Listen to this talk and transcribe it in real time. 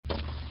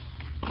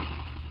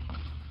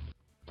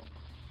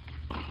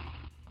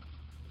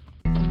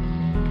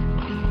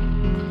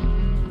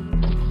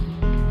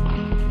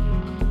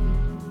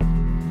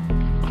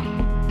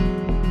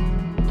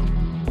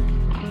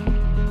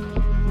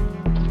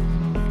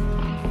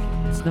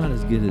It's not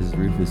as good as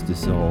Rufus Du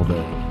Sol,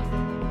 though.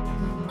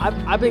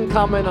 I've been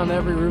commenting on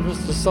every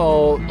Rufus Du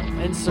Sol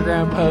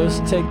Instagram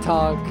post,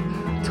 TikTok,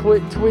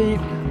 tweet.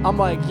 I'm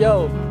like,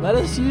 yo, let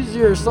us use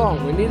your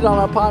song. We need it on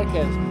our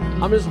podcast.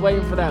 I'm just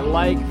waiting for that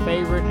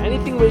favorite.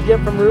 Anything we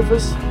get from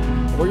Rufus,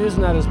 we're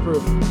using that as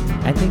proof.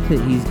 I think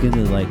that he's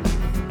gonna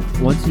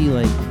once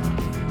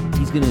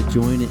he's gonna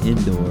join an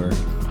indoor.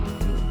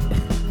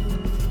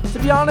 To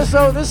be honest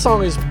though, this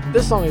song is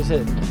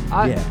hit.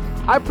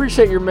 I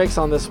appreciate your mix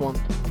on this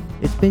one.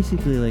 It's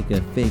basically like a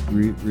fake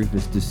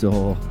Rufus Du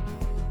Sol.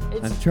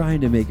 I'm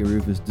trying to make a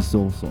Rufus Du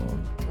Sol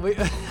song.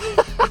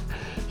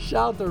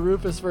 Shout out to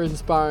Rufus for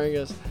inspiring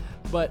us.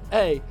 But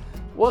hey,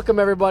 welcome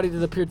everybody to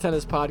the Pure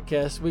Tennis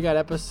Podcast. We got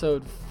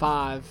episode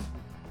 5.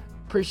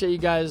 Appreciate you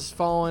guys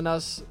following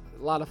us.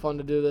 A lot of fun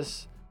to do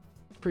this.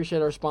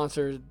 Appreciate our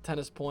sponsor,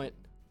 Tennis Point,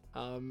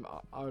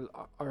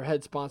 our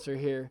head sponsor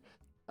here.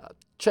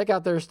 Check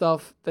out their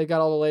stuff. They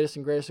got all the latest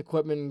and greatest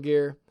equipment and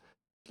gear.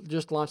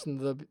 Just launching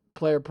the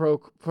player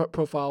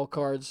profile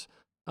cards.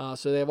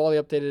 So they have all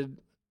the updated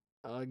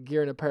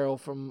gear and apparel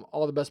from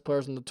all the best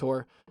players on the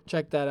tour.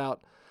 Check that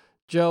out.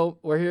 Joe,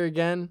 we're here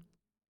again.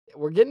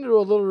 We're getting into a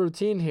little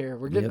routine here.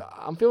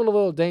 I'm feeling a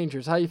little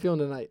dangerous. How you feeling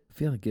tonight?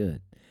 Feeling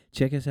good.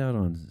 Check us out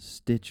on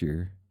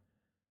Stitcher.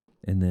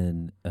 And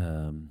then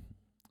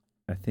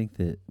I think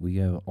that we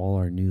have all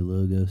our new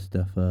logo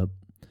stuff up.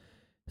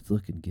 It's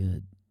looking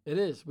good. It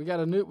is. We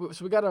got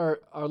our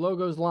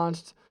logos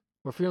launched.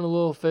 We're feeling a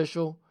little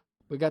official.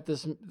 We got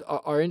this.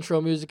 Our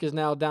intro music is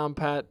now down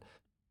pat.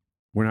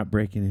 We're not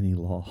breaking any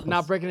laws.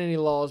 Not breaking any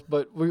laws,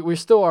 but we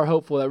still are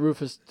hopeful that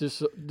Rufus Du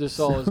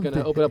Sol is going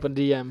to open up a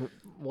DM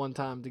one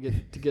time to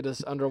get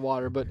us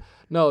underwater. But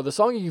no, the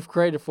song you've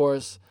created for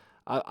us,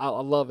 I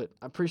love it.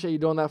 I appreciate you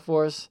doing that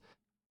for us.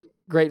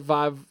 Great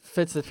vibe,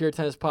 fits the Pure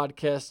Tennis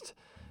Podcast,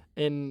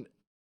 and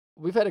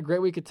we've had a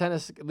great week of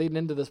tennis leading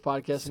into this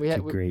podcast. It's a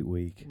great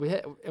week. We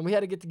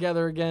had to get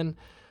together again.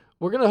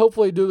 We're gonna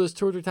hopefully do this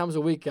 2 or 3 times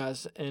a week,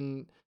 guys,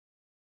 and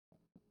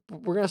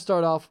we're gonna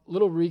start off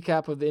little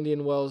recap of the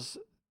Indian Wells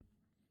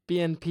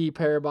BNP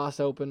Paribas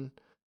Open.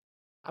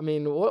 I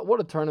mean, what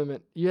a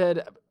tournament! You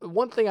had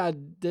one thing I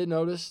did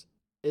notice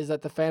is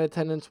that the fan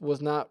attendance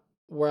was not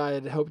where I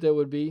had hoped it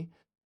would be.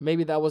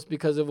 Maybe that was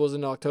because it was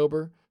in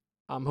October.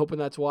 I'm hoping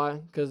that's why,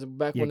 because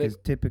because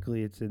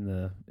typically it's in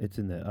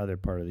the other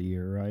part of the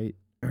year, right?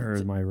 Or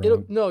am I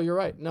wrong? No, you're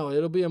right. No,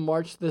 it'll be in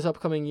March this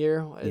upcoming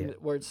year,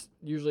 where it's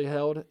usually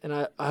held, and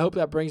I hope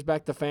that brings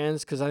back the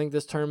fans, because I think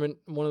this tournament,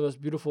 one of those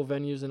beautiful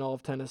venues in all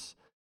of tennis,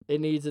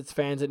 it needs its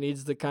fans. It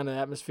needs the kind of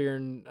atmosphere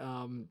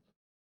and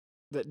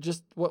that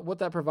just what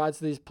that provides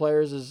to these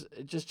players is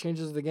it just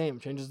changes the game,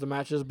 changes the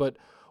matches. But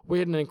we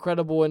had an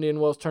incredible Indian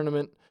Wells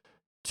tournament.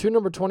 2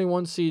 number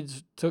 21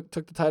 seeds took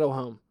the title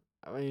home.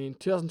 I mean,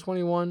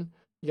 2021,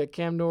 you got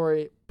Cam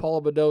Norrie,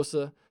 Paula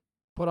Badosa,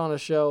 put on a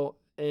show,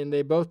 and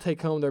they both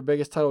take home their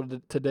biggest title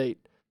to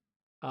date.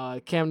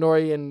 Cam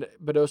Norrie and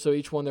Badosa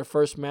each won their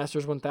first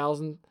Masters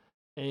 1000,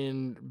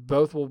 and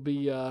both will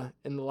be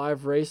in the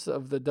live race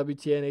of the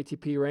WTA and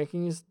ATP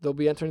rankings. They'll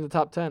be entering the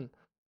top 10.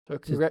 So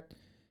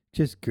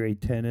just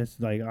great tennis.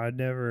 Like, I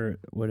never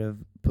would have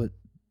put.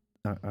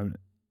 I'm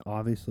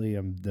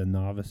the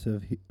novice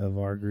of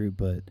our group,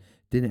 but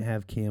didn't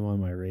have Cam on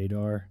my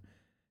radar.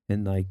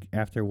 And, like,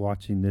 after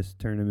watching this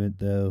tournament,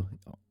 though,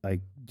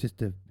 like,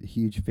 just a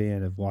huge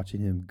fan of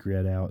watching him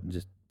grit out and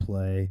just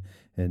play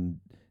and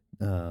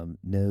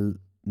no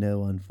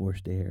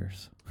unforced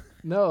errors.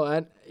 No,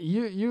 and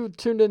you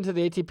tuned into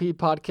the ATP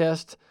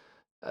podcast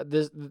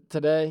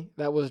today.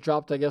 That was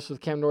dropped, I guess,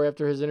 with Cam Norrie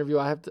after his interview.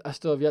 I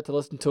still have yet to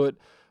listen to it,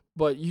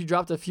 but you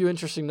dropped a few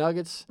interesting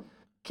nuggets.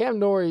 Cam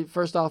Norrie,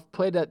 first off,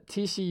 played at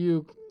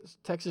TCU,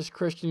 Texas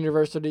Christian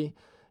University.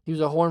 He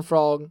was a Horned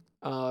Frog.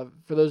 For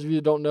those of you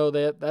who don't know,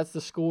 that's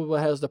the school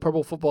that has the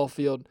purple football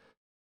field,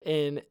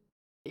 and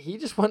he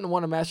just went and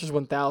won a Masters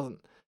 1000.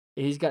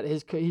 He's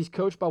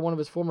coached by one of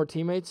his former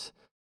teammates,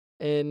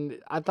 and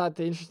I thought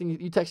you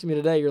texted me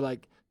today. You're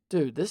like,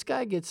 dude, this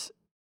guy gets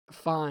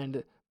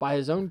fined by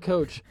his own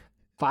coach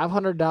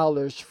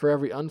 $500 for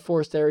every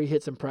unforced error he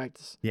hits in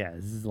practice. Yeah,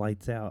 this is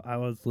lights out. I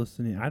was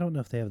listening. I don't know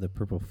if they have the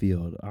purple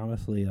field,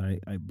 honestly.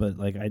 But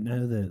like I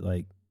know that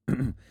like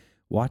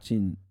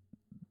watching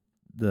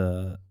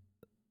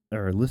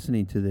or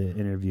listening to the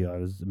interview, I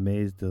was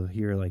amazed to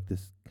hear like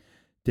this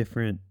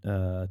different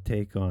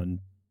take on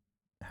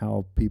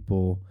how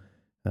people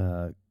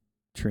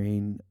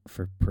train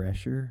for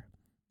pressure,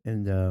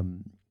 and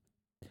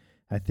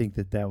I think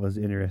that was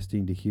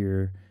interesting to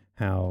hear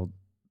how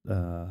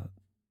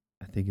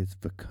I think it's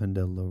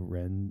Facunda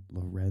Loren.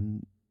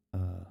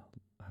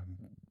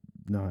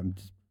 I'm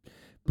just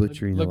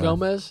butchering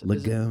Legomez.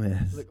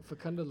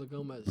 Facunda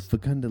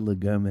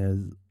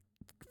Legomez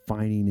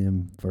fining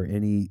him for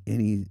any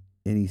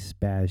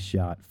spaz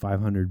shot,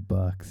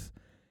 $500,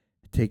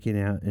 taking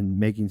out and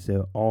making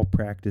so all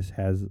practice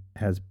has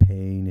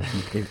pain.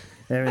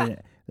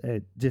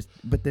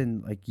 But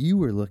then like you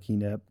were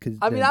looking up because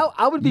I mean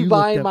I would be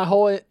buying my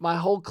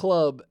whole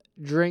club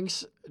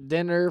drinks,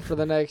 dinner for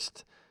the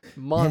next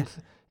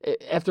month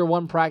after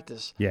one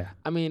practice. Yeah.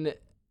 I mean,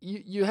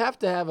 you have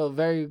to have a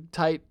very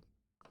tight,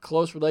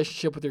 close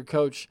relationship with your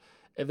coach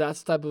if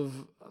that's the type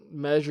of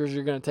measures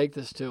you're going to take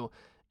this to.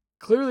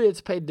 Clearly,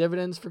 it's paid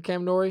dividends for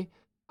Cam Norrie.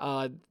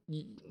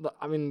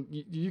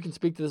 You can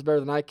speak to this better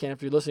than I can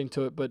if you're listening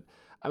to it, but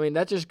I mean,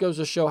 that just goes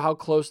to show how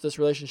close this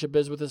relationship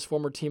is with his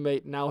former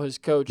teammate, now his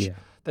coach,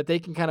 that they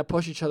can kind of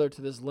push each other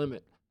to this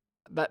limit.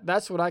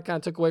 That's what I kind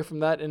of took away from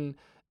that. And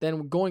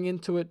then going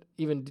into it,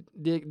 even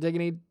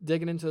digging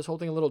into this whole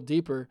thing a little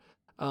deeper,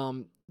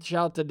 shout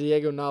out to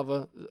Diego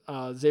Nava,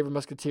 Xavier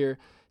Musketeer.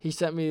 He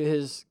sent me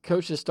his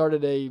coach has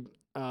started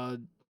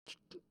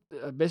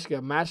basically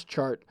a match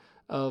chart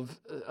of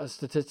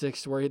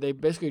statistics where they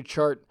basically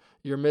chart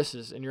your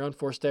misses and your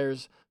unforced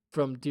errors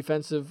from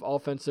defensive,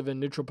 offensive, and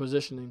neutral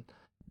positioning.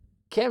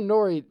 Cam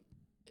Norrie,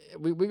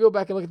 we go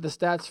back and look at the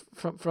stats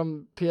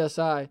from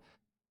PSI.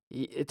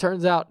 It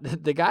turns out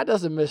the guy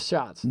doesn't miss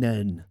shots.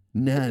 None.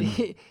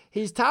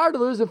 He's tired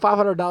of losing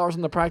 $500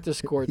 on the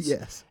practice courts.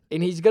 Yes.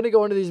 And he's going to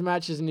go into these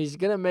matches and he's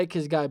going to make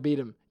his guy beat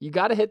him. You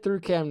got to hit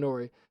through Cam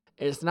Norrie.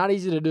 And it's not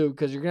easy to do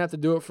because you're going to have to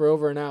do it for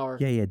over an hour.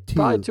 Yeah, he had 2.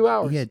 Probably 2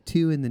 hours. He had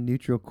 2 in the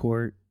neutral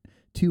court,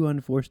 2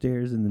 unforced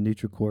errors in the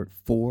neutral court,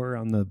 4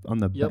 on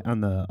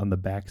the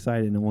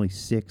backside, and only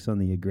 6 on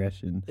the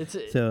aggression.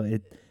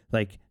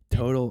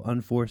 Total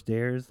unforced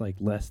errors, like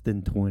less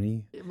than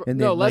 20.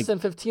 And less than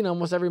 15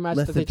 almost every match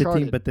that they charted. Less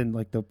than 15, but then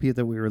like the people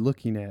that we were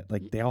looking at,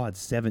 like they all had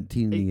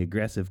 17 in the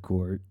aggressive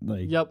court.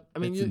 Yep. I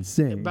mean, it's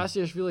insane.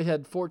 Basilashvili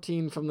had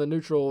 14 from the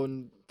neutral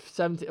and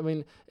 17. I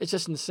mean, it's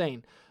just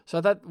insane. So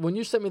I thought when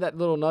you sent me that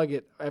little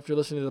nugget after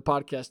listening to the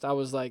podcast, I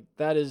was like,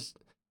 it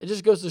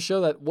just goes to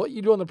show that what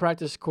you do on the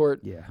practice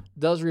court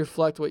does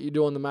reflect what you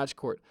do on the match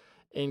court.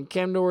 And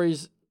Cam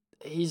Norrie's,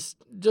 he's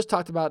just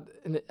talked about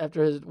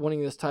after his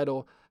winning this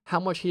title, how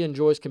much he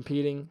enjoys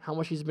competing, how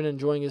much he's been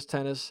enjoying his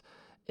tennis,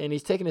 and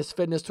he's taken his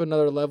fitness to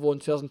another level in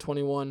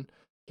 2021.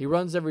 He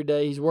runs every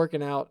day, he's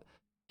working out,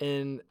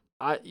 and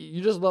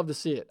you just love to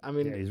see it. I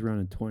mean, he's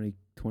running 20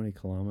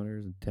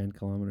 kilometers and 10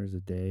 kilometers a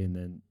day, and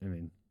then, I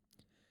mean,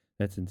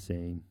 that's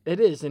insane.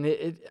 It is, and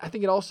I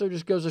think it also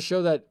just goes to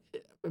show that,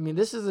 I mean,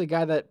 this is a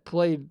guy that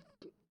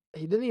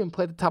he didn't even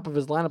play at the top of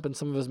his lineup in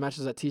some of his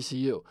matches at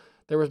TCU.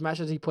 There was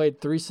matches he played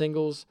 3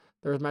 singles,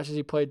 there was matches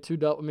he played 2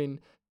 double, I mean,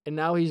 and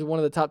now he's one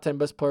of the top 10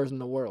 best players in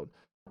the world.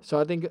 So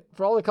I think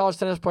for all the college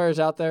tennis players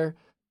out there,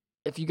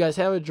 if you guys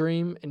have a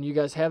dream and you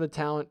guys have the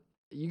talent,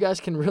 you guys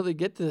can really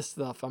get this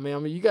stuff. I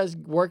mean, you guys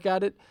work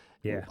at it.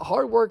 Yeah.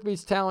 Hard work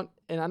beats talent,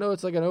 and I know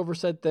it's like an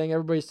oversaid thing.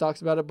 Everybody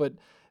talks about it, but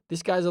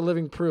this guy's a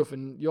living proof.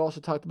 And you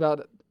also talked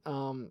about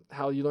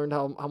how you learned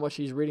how much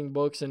he's reading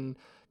books and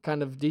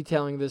kind of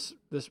detailing his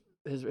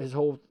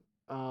whole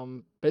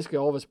basically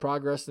all of his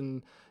progress.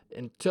 And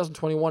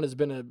 2021 has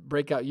been a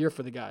breakout year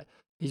for the guy.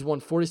 He's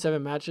won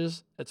 47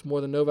 matches. That's more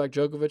than Novak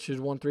Djokovic,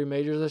 who's won 3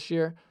 majors this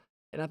year.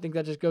 And I think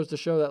that just goes to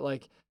show that,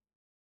 like,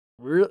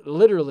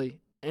 literally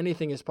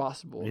anything is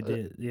possible. It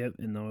did, yep.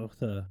 And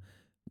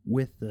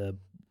with the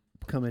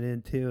coming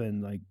into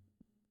and, like,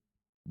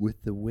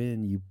 with the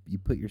win, you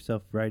put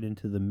yourself right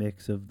into the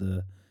mix of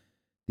the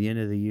end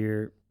of the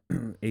year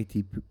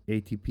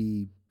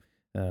ATP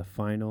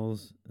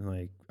finals.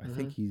 Like, I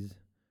think he's.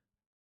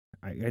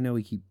 I know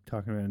we keep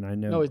talking about it, and I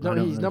know.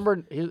 No, he's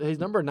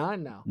number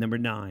 9 now. Number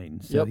 9,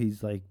 so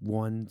he's like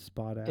 1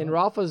 spot out.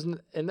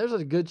 And there's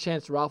a good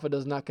chance Rafa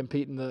does not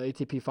compete in the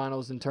ATP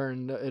finals and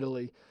turn to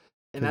Italy,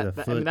 and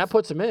that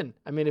puts him in.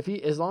 I mean,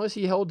 as long as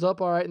he holds up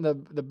all right in the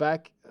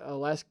back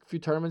last few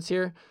tournaments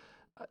here,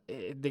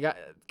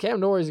 Cam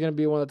Norrie is going to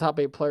be one of the top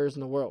 8 players in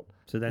the world.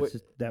 So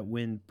that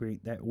win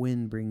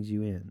brings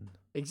you in,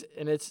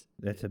 and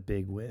that's a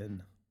big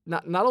win.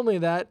 Not only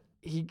that,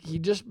 he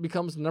just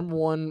becomes number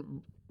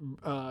 1.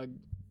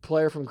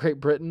 Player from Great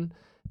Britain,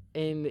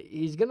 and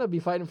he's going to be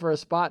fighting for a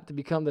spot to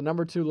become the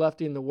number 2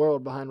 lefty in the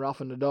world behind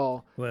Rafa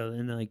Nadal. Well,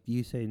 and like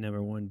you say,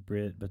 number 1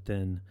 Brit, but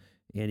then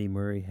Andy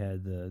Murray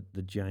had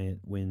the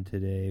giant win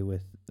today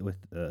with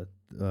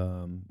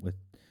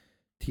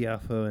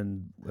Tiafoe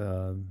and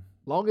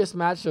longest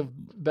best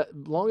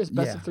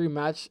of 3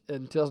 match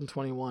in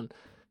 2021.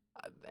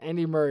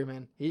 Andy Murray,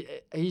 man,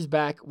 he's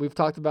back. We've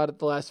talked about it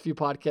the last few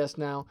podcasts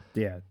now.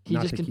 Yeah, he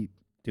just can.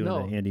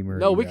 Doing the Andy Murray.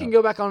 No, we can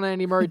go back on an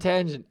Andy Murray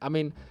tangent. I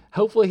mean,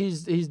 hopefully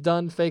he's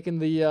done faking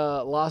the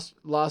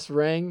lost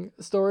ring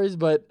stories,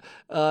 but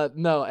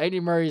no, Andy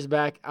Murray's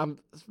back. I'm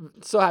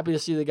so happy to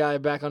see the guy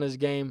back on his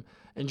game,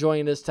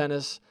 enjoying his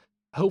tennis.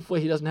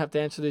 Hopefully he doesn't have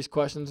to answer these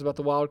questions about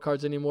the wild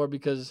cards anymore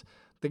because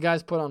the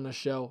guy's put on the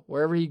show.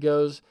 Wherever he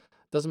goes,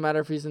 doesn't matter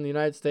if he's in the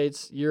United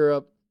States,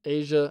 Europe,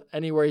 Asia,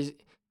 anywhere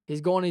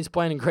he's going, he's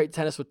playing great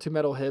tennis with 2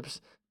 metal hips.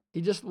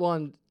 He just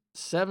won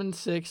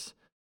 7-6,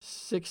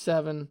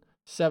 6-7,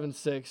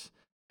 7-6.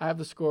 I have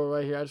the score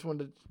right here. I just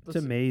wanted to. It's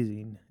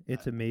amazing.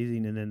 It's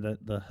amazing. And then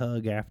the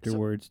hug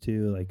afterwards,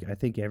 too. Like, I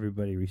think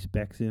everybody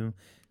respects him,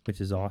 which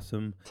is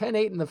awesome.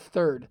 10-8 in the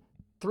third.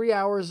 3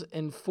 hours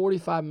and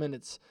 45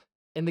 minutes.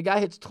 And the guy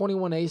hits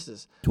 21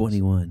 aces.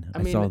 21.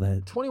 I saw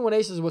that. 21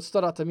 aces is what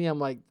stood out to me. I'm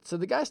like, so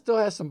the guy still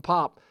has some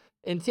pop.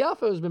 And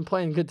Tiafoe has been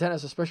playing good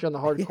tennis, especially on the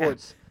hard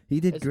courts. He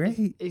did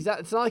great. It's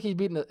not like he's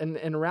beating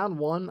in round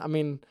one. I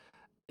mean,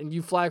 and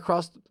you fly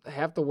across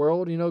half the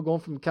world, going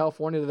from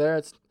California to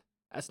there.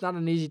 That's not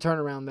an easy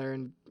turnaround there.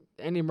 And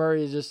Andy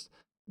Murray is just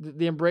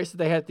the embrace that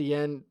they had at the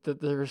end,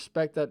 the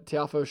respect that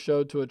Tiafoe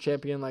showed to a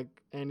champion like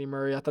Andy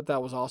Murray. I thought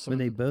that was awesome. When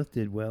they both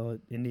did well at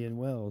Indian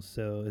Wells,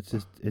 so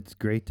it's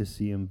great to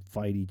see them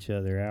fight each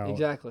other out.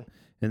 Exactly.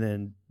 And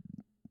then,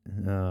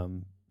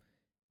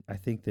 I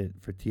think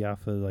that for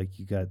Tiafoe, like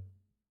you got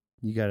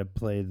to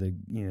play the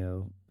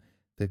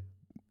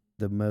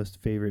the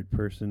most favorite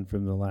person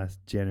from the last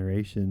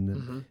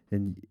generation,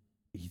 and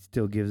he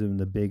still gives him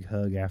the big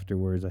hug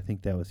afterwards. I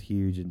think that was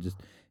huge, and just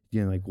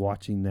like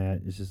watching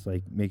that, it's just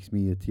like makes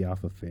me a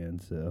Tiafoe fan.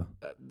 So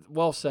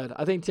well said.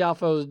 I think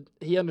Tiafoe,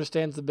 he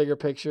understands the bigger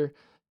picture.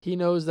 He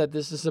knows that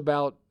this is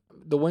about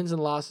the wins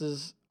and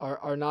losses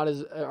are not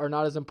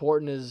as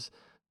important as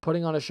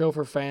putting on a show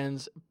for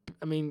fans.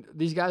 I mean,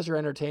 these guys are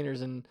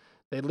entertainers, and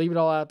they leave it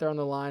all out there on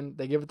the line.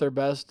 They give it their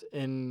best,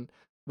 and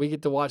we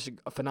get to watch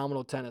a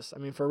phenomenal tennis. I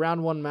mean, for a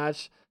round one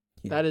match,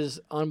 that is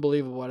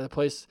unbelievable. At a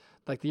place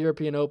like the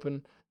European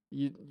Open,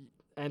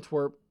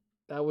 Antwerp,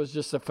 that was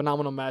just a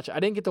phenomenal match. I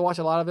didn't get to watch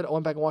a lot of it. I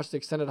went back and watched the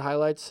extended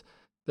highlights.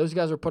 Those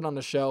guys were putting on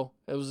the show.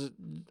 It was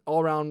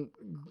all around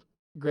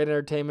great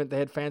entertainment. They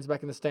had fans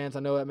back in the stands. I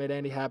know that made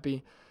Andy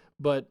happy.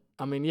 But,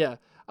 I mean, yeah,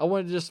 I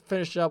wanted to just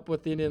finish up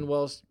with the Indian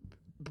Wells.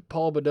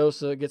 Paula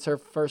Badosa gets her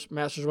first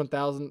Masters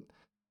 1000.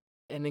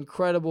 An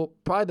incredible,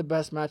 probably the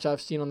best match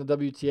I've seen on the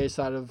WTA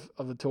side of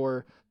the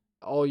tour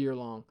all year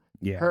long.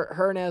 Yeah.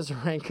 Her and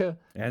Azarenka,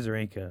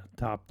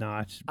 top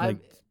notch,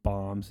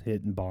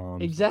 hitting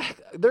bombs.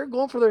 Exactly. They're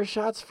going for their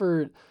shots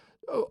for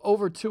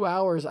over 2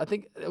 hours. I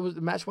think the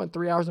match went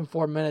 3 hours and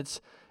 4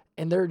 minutes,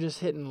 and they're just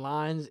hitting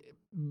lines.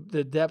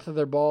 The depth of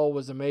their ball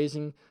was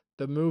amazing.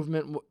 The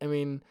movement, I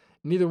mean,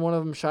 neither one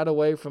of them shied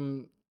away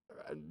from.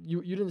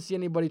 You didn't see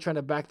anybody trying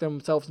to back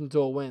themselves into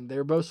a win. They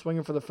were both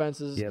swinging for the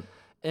fences. Yep.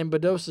 And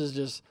Badosa is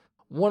just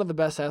one of the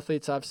best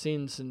athletes I've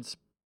seen since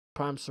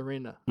prime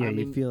Serena. Yeah, I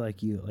mean, you feel like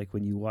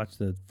when you watch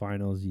the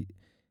finals,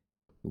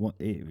 over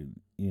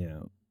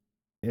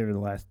the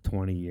last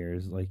 20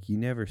 years, like you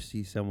never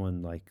see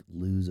someone like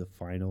lose a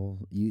final.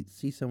 You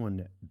see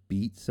someone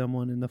beat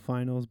someone in the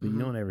finals, but you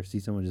don't ever see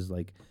someone just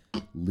like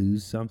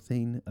lose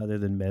something other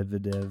than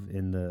Medvedev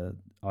in the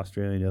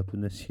Australian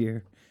Open this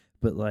year.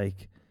 But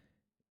like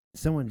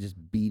someone just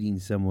beating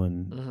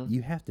someone,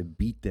 you have to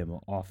beat them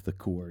off the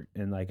court.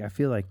 And like I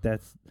feel like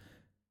that's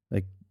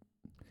like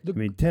I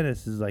mean,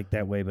 tennis is like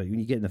that way, but when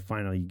you get in the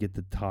final, you get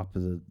the top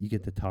of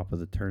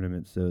the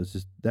tournament. So it's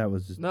just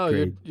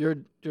great.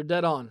 You're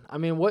dead on. I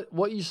mean,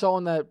 what you saw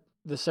in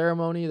the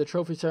ceremony, the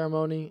trophy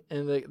ceremony,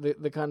 and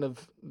the kind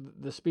of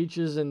the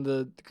speeches and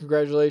the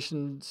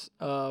congratulations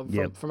from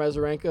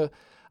Azarenka.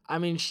 I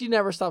mean, she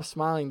never stopped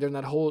smiling during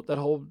that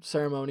whole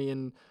ceremony,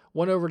 and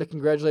went over to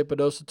congratulate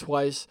Badosa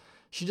twice.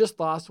 She just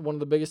lost one of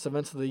the biggest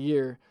events of the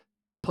year.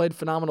 Played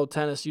phenomenal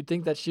tennis. You'd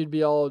think that she'd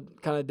be all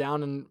kind of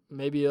down and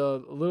maybe a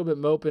little bit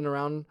moping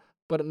around,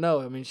 but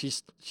no. I mean,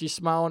 she's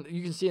smiling.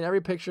 You can see in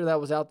every picture that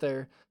was out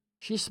there,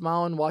 she's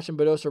smiling watching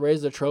Badosa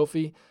raise the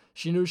trophy.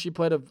 She knew she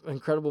played an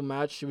incredible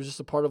match. She was just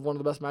a part of one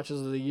of the best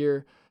matches of the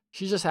year.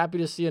 She's just happy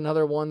to see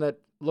another one that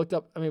looked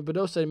up. I mean,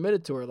 Badosa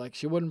admitted to her like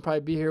she wouldn't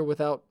probably be here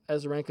without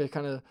Azarenka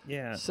kind of.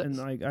 Yeah, and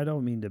like I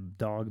don't mean to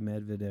dog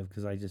Medvedev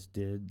because I just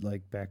did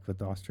like back with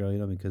the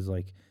Australian because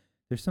like.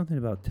 There's something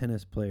about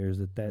tennis players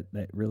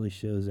that really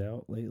shows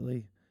out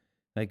lately.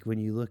 Like when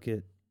you look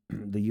at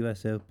the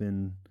U.S.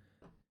 Open,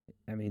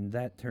 I mean,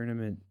 that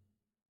tournament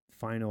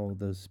final,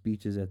 those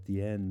speeches at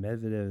the end,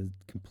 Medvedev,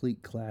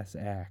 complete class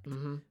act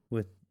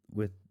with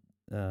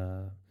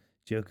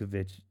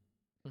Djokovic.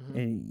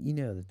 And you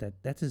know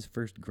that's his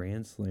first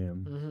Grand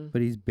Slam,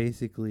 but he's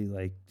basically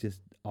like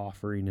just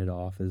offering it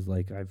off as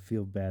like, I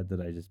feel bad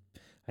that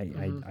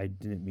I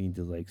didn't mean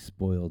to like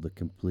spoil the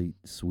complete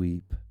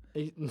sweep.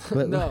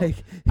 But no,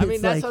 like, I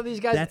mean that's how these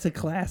guys. That's a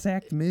class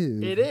act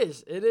move. It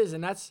is,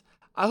 and that's.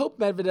 I hope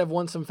Medvedev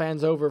won some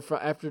fans over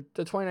after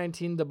the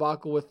 2019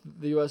 debacle with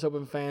the U.S.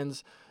 Open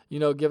fans.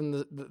 Giving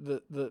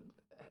the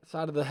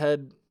side of the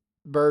head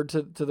bird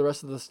to the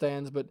rest of the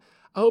stands. But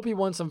I hope he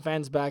won some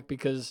fans back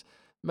because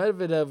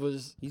Medvedev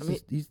was.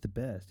 He's the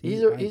best.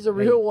 He's a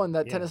real one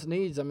that tennis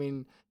needs. I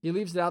mean, he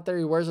leaves it out there.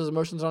 He wears his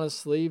emotions on his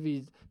sleeve.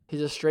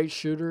 He's a straight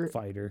shooter.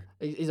 Fighter.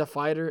 He's a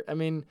fighter. I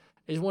mean,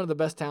 he's one of the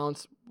best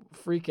talents.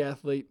 Freak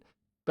athlete,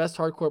 best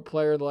hardcourt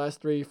player the last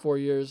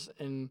 3-4 years,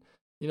 and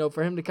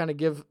for him to kind of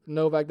give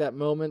Novak that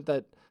moment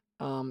that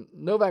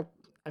Novak,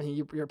 I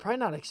mean, you're probably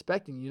not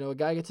expecting. A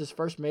guy gets his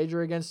first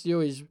major against you.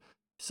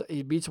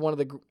 He beats one of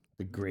the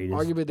greatest,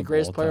 arguably the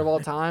greatest player of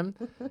all time,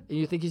 and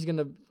you think he's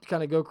gonna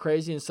kind of go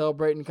crazy and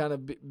celebrate and kind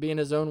of be in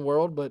his own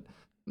world, but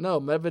no,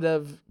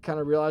 Medvedev kind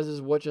of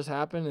realizes what just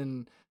happened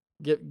and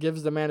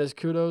gives the man his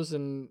kudos,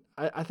 and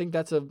I think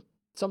that's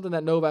something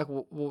that Novak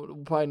will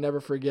probably never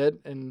forget.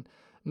 And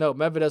no,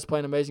 Medvedev's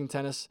playing amazing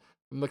tennis.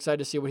 I'm excited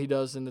to see what he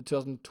does in the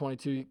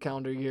 2022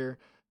 calendar year.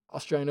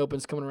 Australian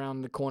Open's coming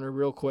around the corner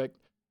real quick.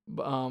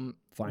 But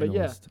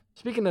yeah,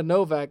 speaking of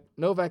Novak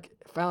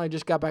finally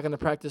just got back on the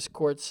practice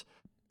courts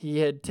He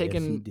had Yes, he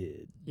taken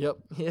did.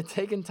 he had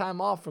taken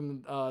time off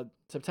from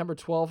September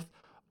 12th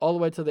all the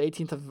way to the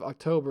 18th of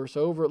October,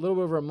 so over a little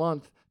bit over a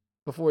month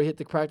before he hit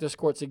the practice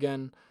courts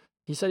again.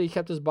 He said he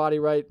kept his body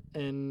right,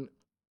 and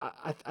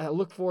I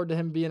look forward to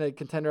him being a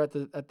contender at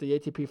the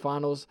ATP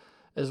Finals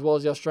as well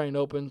as the Australian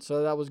Open.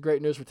 So that was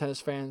great news for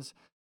tennis fans.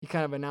 He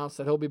kind of announced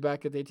that he'll be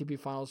back at the ATP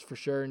Finals for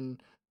sure,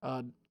 and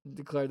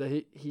declared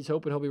that he's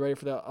hoping he'll be ready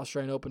for the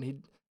Australian Open.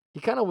 He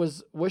kind of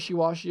was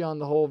wishy-washy on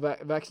the whole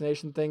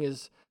vaccination thing.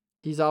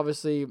 He's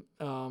obviously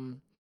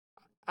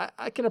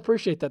I can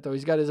appreciate that though.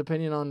 He's got his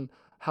opinion on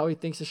how he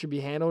thinks it should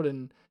be handled,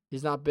 and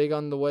he's not big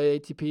on the way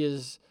ATP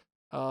is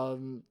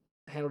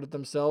handled it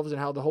themselves, and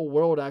how the whole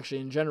world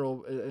actually in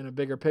general, in a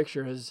bigger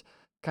picture, has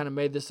kind of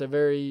made this a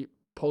very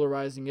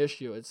polarizing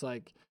issue. It's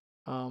like,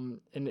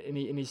 and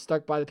he's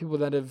stuck by the people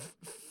that have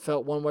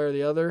felt one way or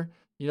the other.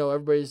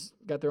 Everybody's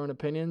got their own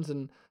opinions,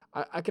 and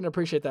I can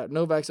appreciate that.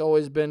 Novak's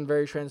always been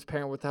very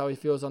transparent with how he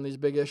feels on these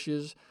big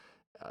issues.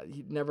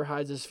 He never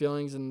hides his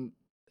feelings, and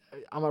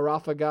I'm a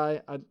Rafa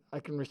guy. I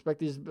can respect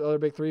these other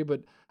big three,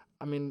 but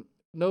I mean,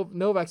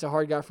 Novak's a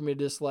hard guy for me to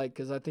dislike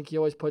because I think he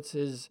always puts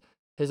his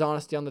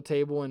honesty on the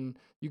table, and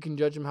you can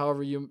judge him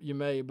however you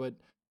may, but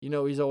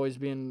he's always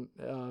been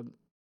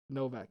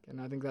Novak,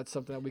 and I think that's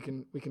something that we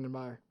can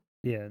admire.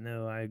 Yeah,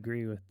 no, I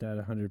agree with that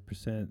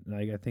 100%.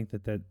 Like, I think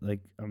that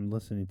like, I'm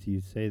listening to you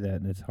say that,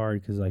 and it's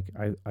hard because, like,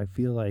 I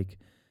feel like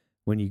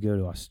when you go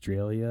to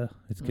Australia,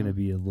 it's going to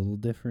be a little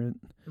different.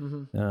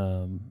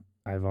 Mm-hmm.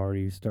 I've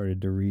already started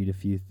to read a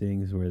few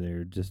things where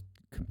they're just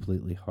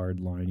completely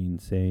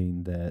hardlining,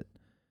 saying that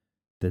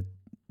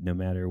no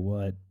matter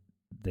what,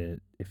 that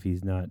if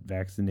he's not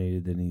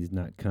vaccinated, then he's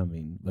not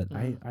coming. But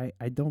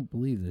I don't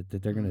believe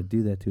that they're going to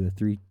do that to a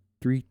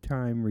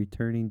three-time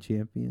returning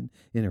champion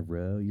in a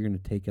row. You're going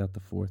to take out the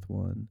fourth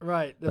one.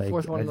 Right, the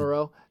fourth one in a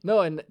row. No,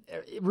 and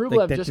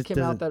Rublev like, just came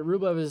out that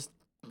Rublev has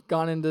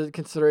gone into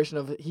consideration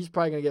of he's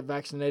probably going to get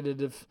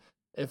vaccinated if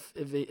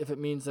it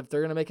means if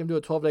they're going to make him do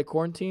a 12-day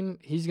quarantine,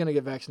 he's going to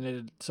get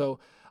vaccinated. So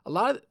a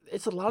lot of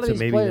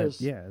these players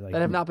that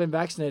have not been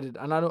vaccinated.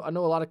 And I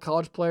know a lot of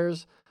college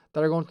players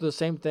that are going through the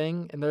same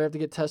thing, and they have to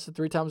get tested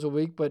 3 times a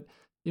week. But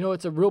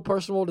it's a real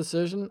personal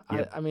decision.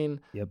 Yep. I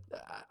mean, Yep.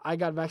 I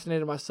got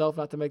vaccinated myself,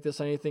 not to make this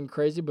anything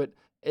crazy, but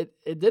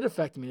it did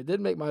affect me. It did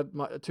make my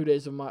 2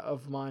 days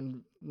of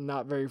mine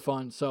not very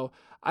fun. So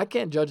I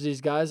can't judge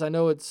these guys. I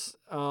know it's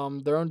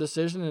their own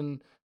decision,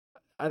 and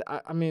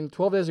I mean,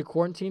 12 days of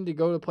quarantine to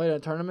go to play in a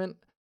tournament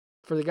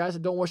for the guys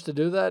that don't wish to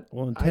do that.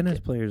 Well, and tennis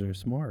players are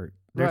smart.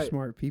 They're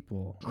smart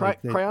people.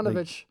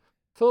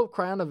 Filip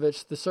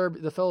Krajinovic,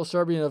 the fellow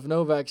Serbian of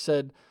Novak,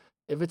 said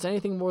if it's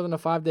anything more than a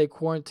 5-day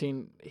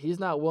quarantine, he's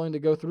not willing to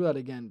go through that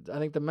again. I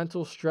think the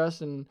mental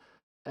stress and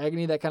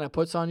agony that kind of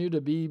puts on you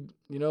to be,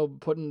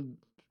 put in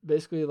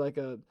basically like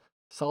a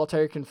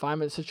solitary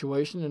confinement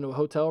situation in a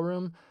hotel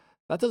room,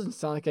 that doesn't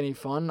sound like any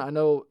fun. I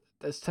know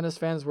as tennis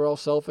fans, we're all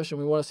selfish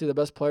and we want to see the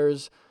best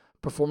players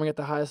performing at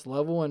the highest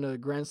level in a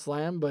Grand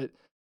Slam, but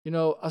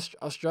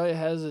Australia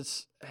has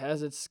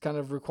its kind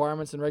of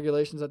requirements and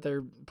regulations that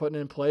they're putting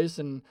in place,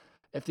 and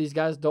if these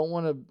guys don't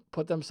want to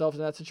put themselves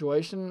in that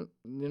situation,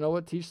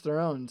 teach their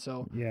own.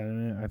 So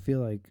yeah, I feel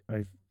like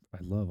I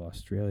love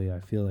Australia.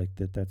 I feel like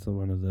that's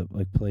one of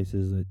the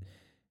places that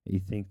you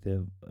think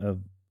that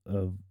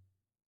of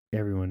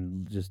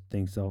everyone just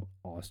thinks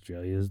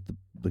Australia is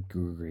the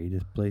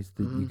greatest place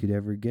that you could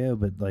ever go.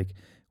 But like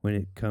when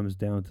it comes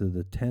down to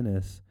the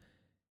tennis,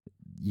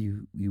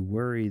 you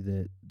worry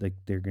that like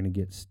they're gonna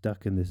get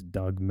stuck in this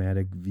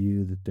dogmatic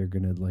view that they're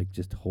gonna like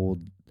just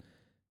hold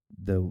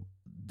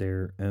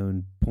their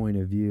own point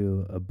of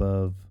view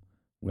above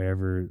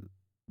wherever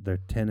their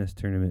tennis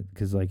tournament.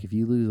 Because like if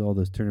you lose all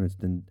those tournaments,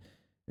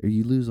 or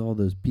you lose all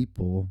those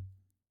people,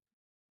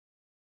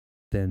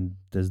 then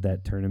does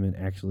that tournament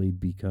actually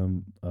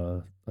become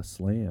a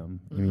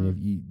slam? I mean, if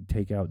you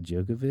take out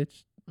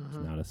Djokovic, it's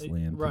not a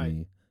slam to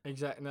me.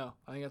 Exactly. No,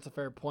 I think that's a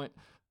fair point.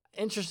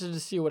 Interested to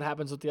see what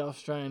happens with the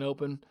Australian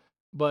Open,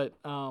 but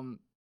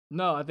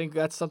no, I think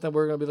that's something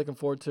we're going to be looking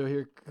forward to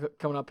here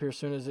coming up here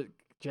soon.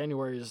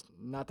 January is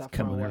not that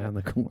far away. Around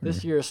the corner.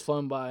 This year has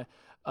flown by.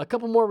 A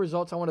couple more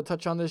results I want to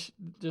touch on this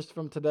just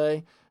from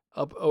today.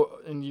 Up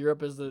in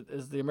Europe as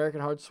the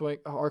American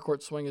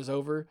hardcourt swing is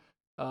over.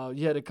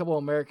 You had a couple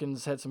of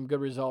Americans had some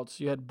good results.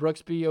 You had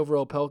Brooksby over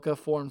Opelka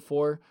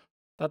 4-4.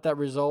 Thought that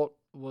result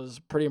was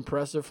pretty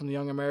impressive from the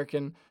young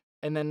American,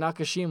 and then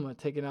Nakashima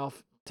taking out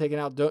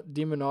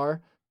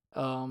Diminar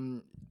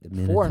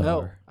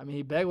 4-0. I mean,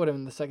 he bagged him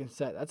in the second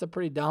set. That's a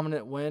pretty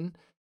dominant win.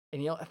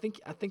 And I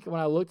think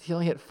when I looked, he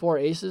only hit 4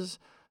 aces.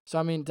 So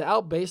I mean, to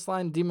out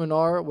baseline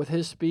Diminar with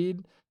his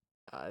speed,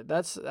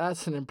 that's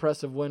an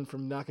impressive win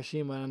from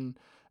Nakashima. And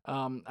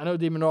I know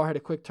Diminar had a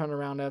quick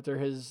turnaround after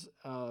his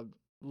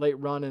late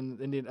run in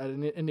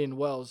Indian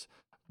Wells,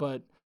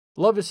 but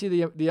love to see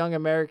the young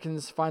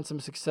Americans find some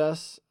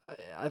success.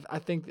 I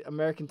think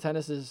American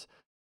tennis is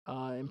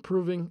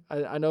improving.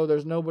 I know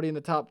there's nobody in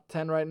the top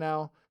 10 right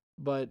now,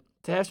 but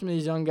to have some of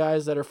these young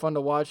guys that are fun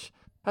to watch,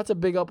 that's a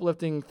big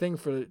uplifting thing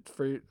for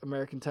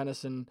American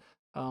tennis. And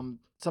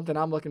Something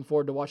I'm looking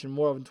forward to watching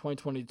more of in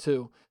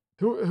 2022.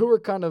 Who are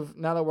kind of,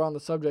 now that we're on the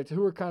subject,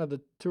 who are kind of the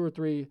 2 or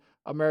 3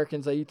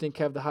 Americans that you think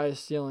have the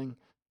highest ceiling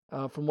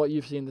from what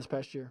you've seen this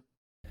past year?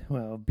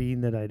 Well,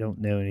 being that I don't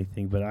know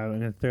anything, but I'm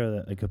gonna throw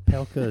that like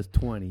Opelka is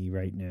 20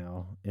 right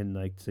now, and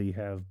like so you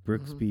have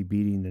Brooksby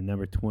beating the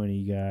number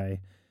 20 guy,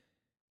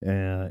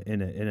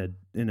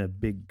 in a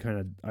big kind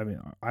of. I mean,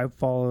 I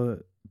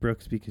follow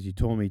Brooks because you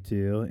told me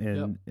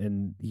to,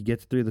 and he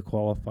gets through the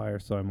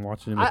qualifier, so I'm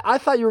watching him. I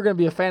thought you were going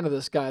to be a fan of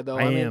this guy, though.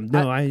 I am.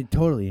 No, I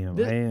totally am.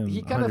 I am.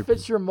 He kind of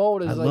fits your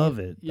mold. I love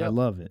it. I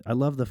love it. I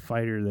love the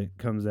fighter that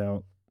comes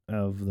out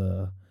of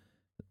the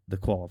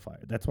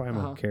qualifier. That's why I'm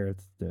a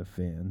Carrots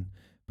fan.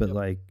 But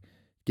like,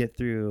 get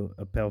through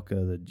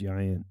Opelka, the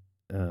giant,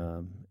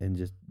 and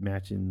just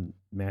matching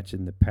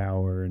the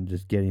power and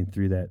just getting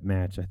through that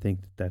match. I think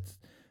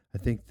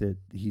that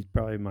he's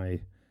probably my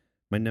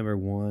number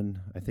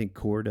one. I think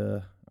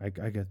Corda. I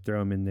got to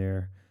throw him in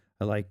there.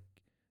 I like.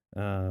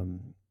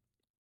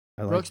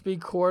 Brooksby,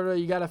 Corda.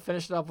 You got to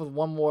finish it off with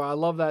one more. I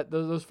love that.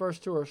 Those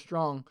first 2 are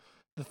strong.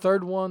 The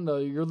third one, though,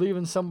 you're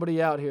leaving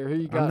somebody out here. Who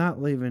you got? I'm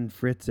not leaving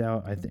Fritz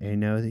out. I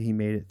know that he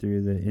made it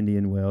through the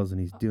Indian Wells,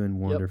 and he's doing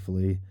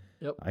wonderfully.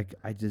 Yep.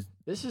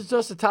 This is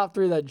just the top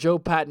 3 that Joe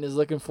Patton is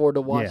looking forward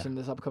to watching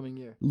this upcoming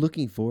year.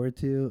 Looking forward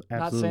to, absolutely.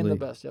 Not saying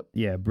the best, yep.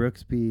 Yeah,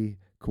 Brooksby,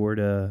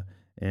 Corda,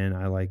 and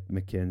I like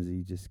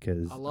McKenzie just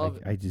because I love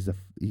it.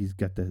 He's just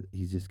got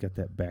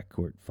that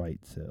backcourt fight.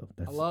 So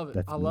I love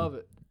it. I love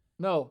it.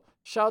 No,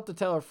 shout out to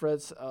Taylor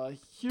Fritz.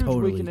 Huge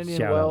week in Indian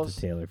shout Wells. Out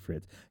to Taylor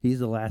Fritz. He's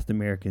the last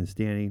American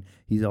standing.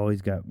 He's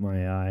always got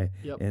my eye,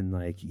 and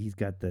like he's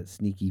got that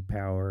sneaky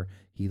power.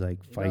 He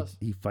fights.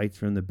 He fights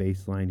from the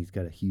baseline. He's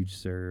got a huge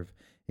serve,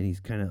 and he's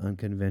kind of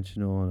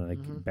unconventional, and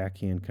like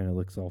backhand kind of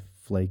looks all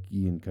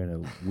flaky and kind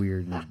of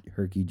weird and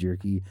herky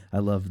jerky. I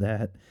love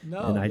that.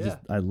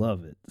 I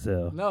love it.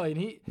 So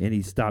and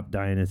he stopped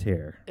dyeing his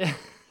hair.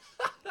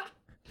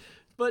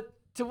 But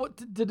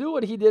to do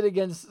what he did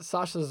against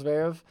Sasha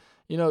Zverev,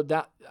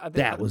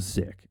 that was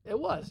sick. It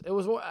was.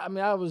 I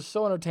mean, I was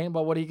so entertained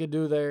by what he could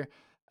do there.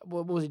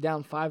 What was he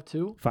down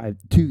 5-2?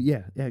 5-2.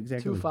 Yeah,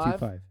 exactly. 2-5.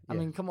 2-5. Yeah. I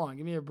mean, come on,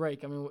 give me a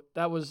break. I mean,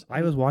 that was.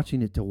 I was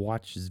watching it to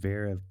watch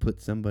Zverev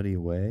put somebody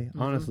away.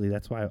 Honestly,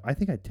 that's why I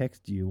think I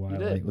texted you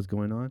while it was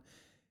going on,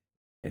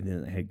 and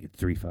then I had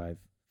 3-5,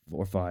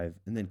 4-5,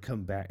 and then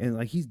come back and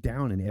like he's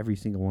down in every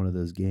single one of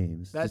those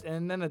games.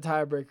 And then the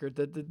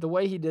tiebreaker. The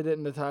way he did it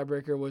in the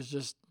tiebreaker was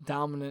just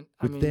dominant.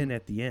 But then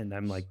at the end,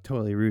 I'm like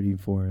totally rooting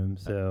for him.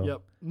 So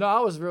yep. No, I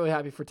was really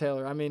happy for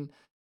Taylor. I mean,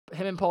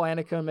 him and Paul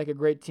Annacone make a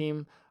great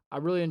team. I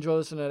really enjoy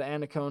listening to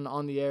Annacone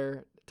on the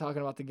air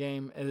talking about the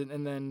game,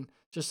 and then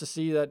just to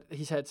see that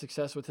he's had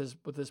success with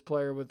his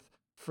player with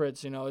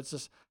Fritz. It's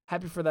just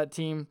happy for that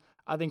team.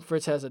 I think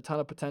Fritz has a ton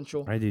of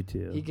potential. I do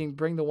too. He can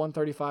bring the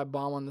 135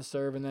 bomb on the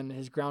serve, and then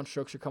his ground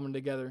strokes are coming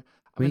together.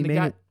 He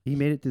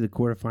made it to the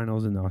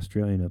quarterfinals in the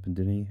Australian Open,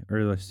 didn't he? Or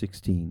round of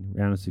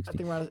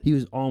 16. He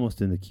was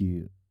almost in the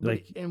queue.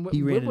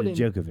 He ran into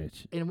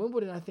Djokovic. In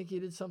Wimbledon, I think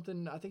he did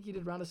something. I think he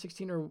did round of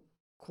 16 or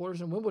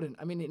quarters in Wimbledon.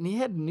 I mean, and he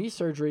had knee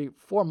surgery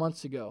 4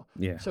 months ago.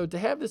 Yeah. So to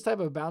have this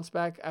type of bounce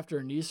back after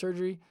a knee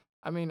surgery,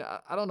 I mean,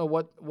 I don't know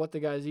what the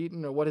guy's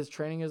eating or what his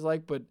training is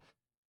like, but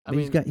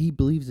he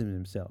believes in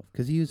himself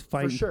because he was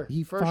fighting.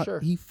 For sure.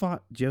 He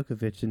fought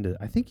Djokovic into.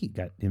 I think he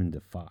got him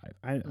into 5.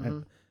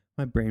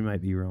 My brain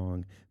might be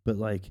wrong, but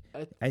like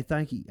I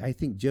think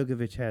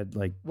Djokovic had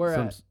like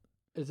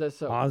is that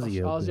so?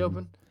 Aussie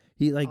Open.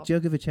 He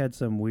Djokovic had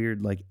some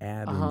weird like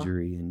ab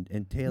injury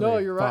and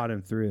Taylor fought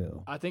him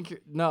through. I think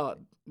now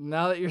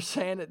that you're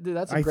saying it, dude,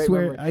 that's a great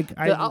memory.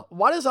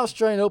 Why does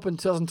Australian Open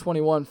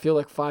 2021 feel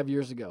like 5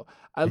 years ago?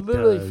 I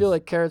literally feel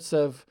like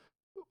Karatsev,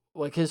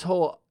 like his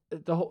whole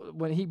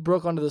when he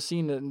broke onto the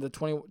scene in the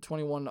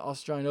 2021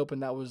 Australian Open,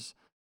 that was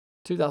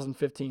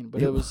 2015,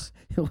 but it was.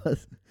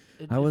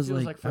 I was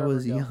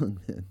young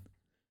then.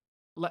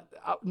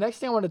 Next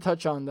thing I want to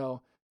touch on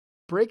though,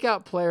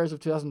 breakout players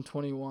of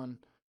 2021.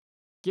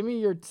 Give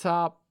me your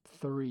top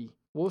 3.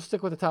 We'll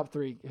stick with the top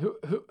 3.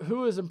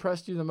 Who has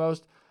impressed you the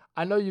most?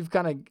 I know you've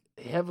kind of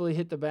heavily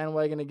hit the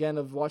bandwagon again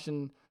of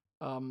watching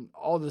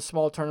all the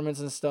small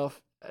tournaments and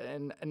stuff,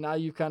 and now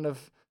you've kind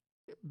of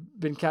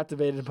been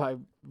captivated by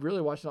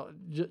really watching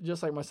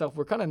just like myself.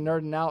 We're kind of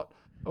nerding out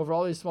over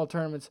all these small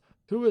tournaments.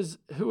 Who is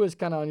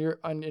kind of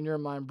in your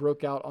mind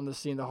broke out on the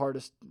scene the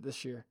hardest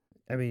this year?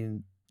 I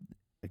mean,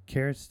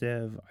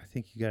 Karatsev, I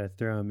think you got to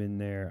throw him in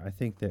there. I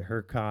think that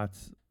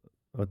Hurkacz's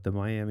with the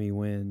Miami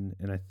win,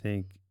 and I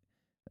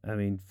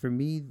mean, for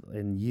me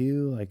and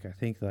you, like I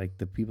think like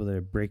the people that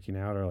are breaking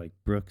out are like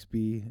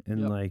Brooksby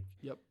and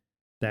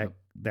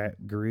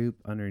that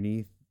group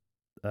underneath.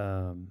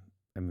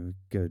 I mean,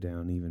 we go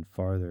down even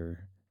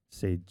farther.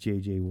 Say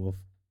JJ Wolf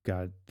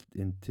got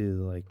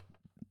into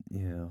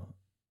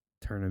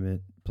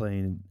tournament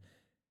playing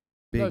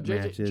big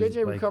matches.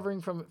 JJ recovering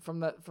from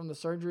the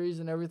surgeries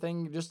and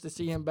everything, just to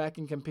see him back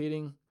and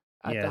competing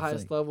at the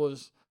highest level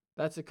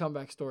that's a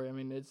comeback story. I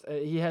mean, it's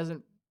he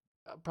hasn't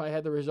probably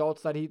had the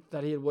results that he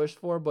had wished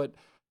for, but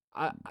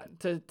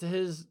to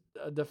his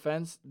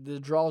defense, the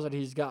draws that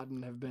he's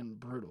gotten have been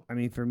brutal. I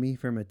mean, for me,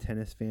 from a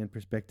tennis fan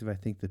perspective, I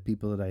think the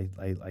people that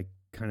I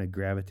kind of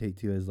gravitate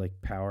to as like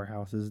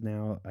powerhouses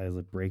now, as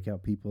like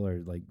breakout people,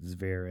 are like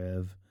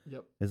Zverev.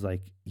 Yep. As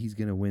like he's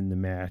gonna win the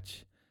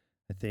match.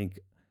 I think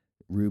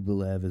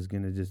Rublev is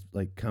gonna just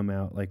like come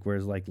out like,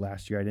 whereas like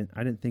last year I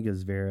didn't think of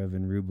Zverev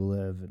and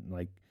Rublev and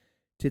like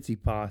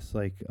Tsitsipas,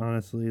 like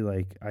honestly,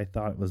 like I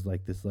thought it was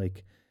like this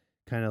like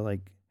kind of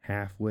like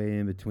halfway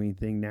in between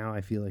thing. Now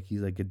I feel like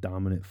he's like a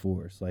dominant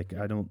force. Like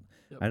I don't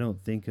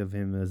think of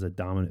him as a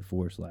dominant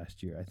force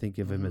last year. I think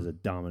of him as a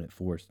dominant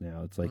force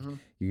now. It's like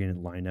you're gonna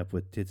line up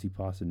with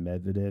Tsitsipas and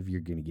Medvedev,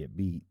 you're gonna get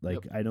beat.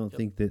 Like I don't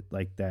think that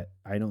like that.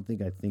 I don't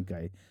think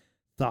I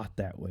thought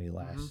that way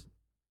last.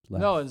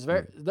 No, it's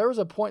there was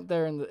a point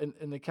there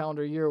in the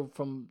calendar year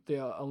from the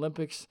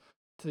Olympics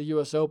to the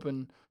U.S.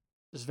 Open.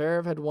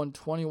 Zverev had won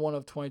 21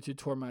 of 22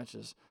 tour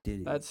matches. Did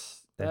he?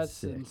 That's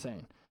insane. Sick.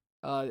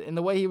 And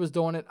the way he was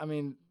doing it, I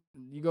mean,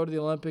 you go to the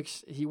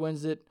Olympics, he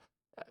wins it.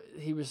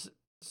 He was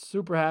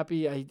super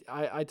happy.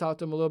 I talked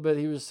to him a little bit.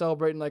 He was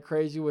celebrating like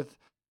crazy with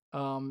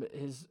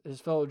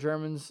his fellow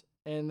Germans,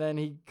 and then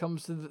he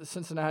comes to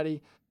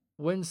Cincinnati,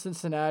 wins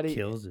Cincinnati,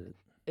 kills it,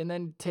 and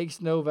then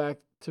takes Novak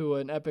to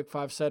an epic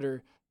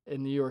 5-setter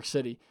in New York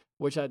City,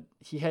 which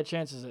he had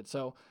chances at.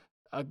 So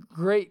a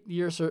great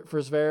year for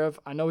Zverev.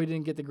 I know he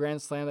didn't get the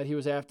Grand Slam that he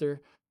was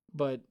after,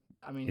 but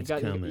I mean,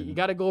 he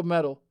got a gold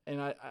medal,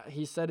 and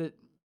he said it.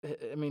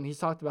 I mean, he's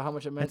talked about how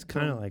much it meant. That's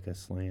kind of like a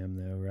slam,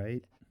 though,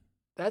 right?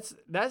 That's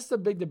the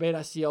big debate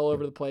I see all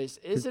over the place.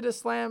 Is it a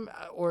slam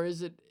or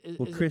is it?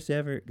 Chris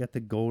Evert got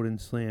the golden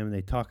slam, and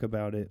they talk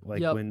about it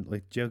like when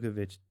like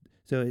Djokovic.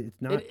 So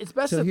it's not. It's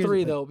best of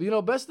three, though. You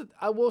know,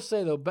 I will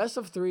say though, best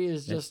of three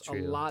is just a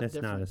lot that's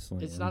different. Not a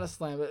slam. It's not a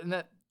slam, and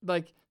that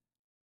like,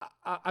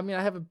 I mean,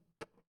 I have a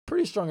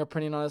pretty strong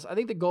opinion on this. I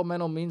think the gold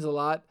medal means a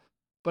lot,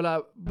 but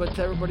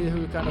to everybody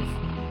who kind of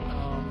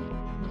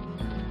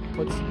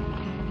puts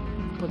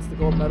the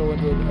gold medal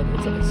into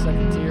a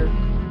second tier,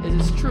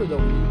 it's true though.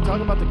 When you talk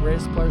about the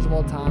greatest players of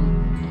all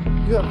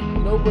time, you have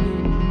nobody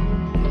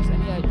who has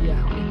any idea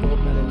how many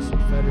gold medals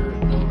Federer,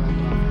 Novak,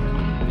 have.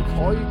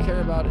 All you care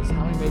about is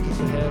how many majors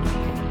they have,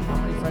 how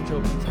many French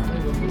Opens, how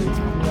many Wimbledons,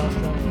 how many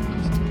Australian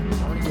Opens,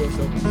 how many US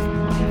Opens,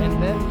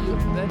 and then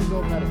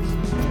gold medals.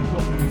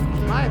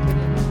 In my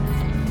opinion,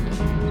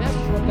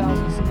 Masters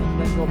 1000s and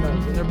then gold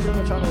medals, and they're pretty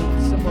much on a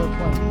similar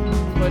plane.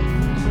 But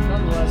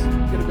nonetheless, you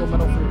get a gold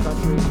medal for your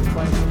country, you're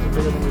playing something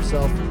bigger than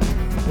yourself.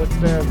 What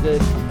Zverev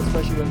did,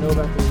 especially when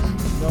Novak was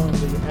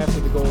knowingly after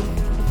the golden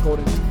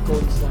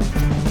slam,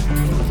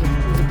 it was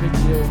a big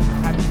deal.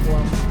 Happy for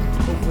him.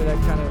 Hopefully that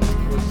kind of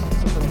was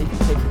something he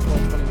could take to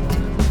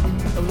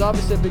 2021. It was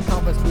obviously a big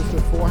confidence booster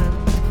for him.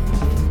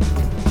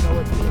 You know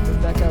what? If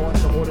that guy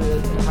wants to hold it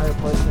at a higher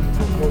place than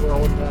before we're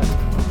holding that.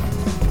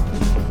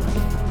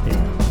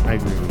 Yeah, I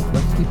agree.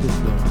 Let's keep this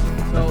going.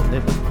 So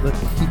let's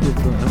keep this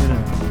going.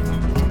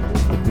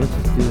 Let's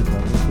just do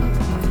it.